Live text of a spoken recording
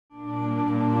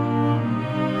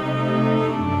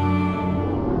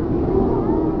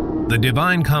The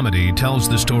Divine Comedy tells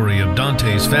the story of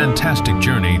Dante's fantastic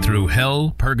journey through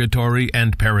hell, purgatory,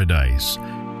 and paradise,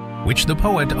 which the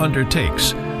poet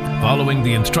undertakes, following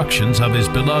the instructions of his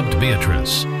beloved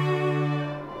Beatrice.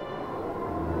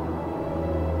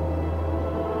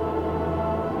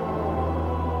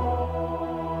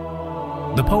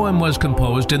 The poem was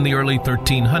composed in the early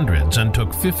 1300s and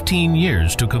took 15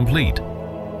 years to complete.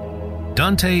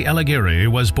 Dante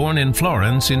Alighieri was born in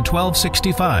Florence in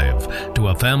 1265 to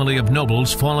a family of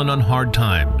nobles fallen on hard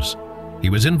times. He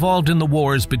was involved in the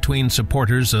wars between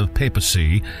supporters of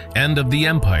papacy and of the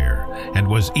empire, and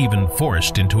was even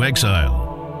forced into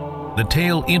exile. The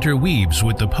tale interweaves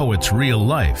with the poet's real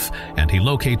life, and he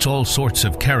locates all sorts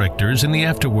of characters in the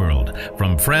afterworld,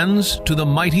 from friends to the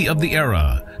mighty of the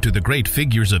era, to the great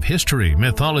figures of history,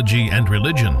 mythology, and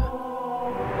religion.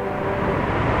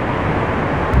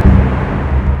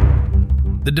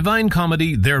 The Divine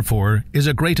Comedy, therefore, is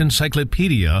a great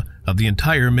encyclopedia of the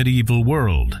entire medieval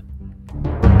world.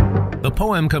 The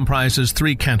poem comprises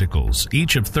 3 canticles,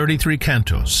 each of 33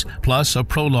 cantos, plus a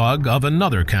prologue of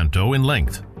another canto in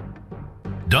length.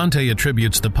 Dante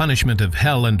attributes the punishment of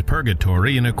hell and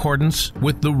purgatory in accordance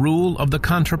with the rule of the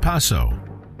contrapasso,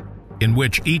 in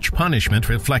which each punishment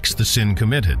reflects the sin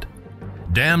committed.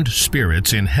 Damned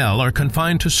spirits in hell are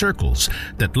confined to circles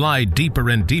that lie deeper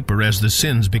and deeper as the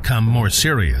sins become more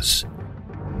serious.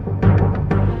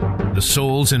 The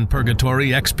souls in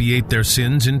purgatory expiate their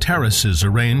sins in terraces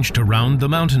arranged around the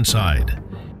mountainside.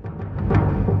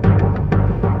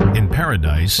 In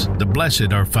paradise, the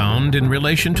blessed are found in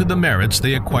relation to the merits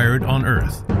they acquired on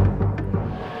earth.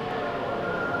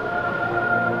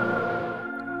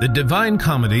 The Divine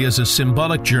Comedy is a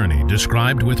symbolic journey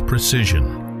described with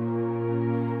precision.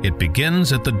 It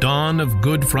begins at the dawn of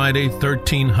Good Friday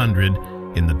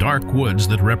 1300 in the dark woods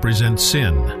that represent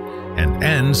sin, and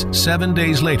ends 7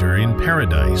 days later in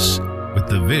paradise with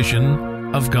the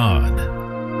vision of God.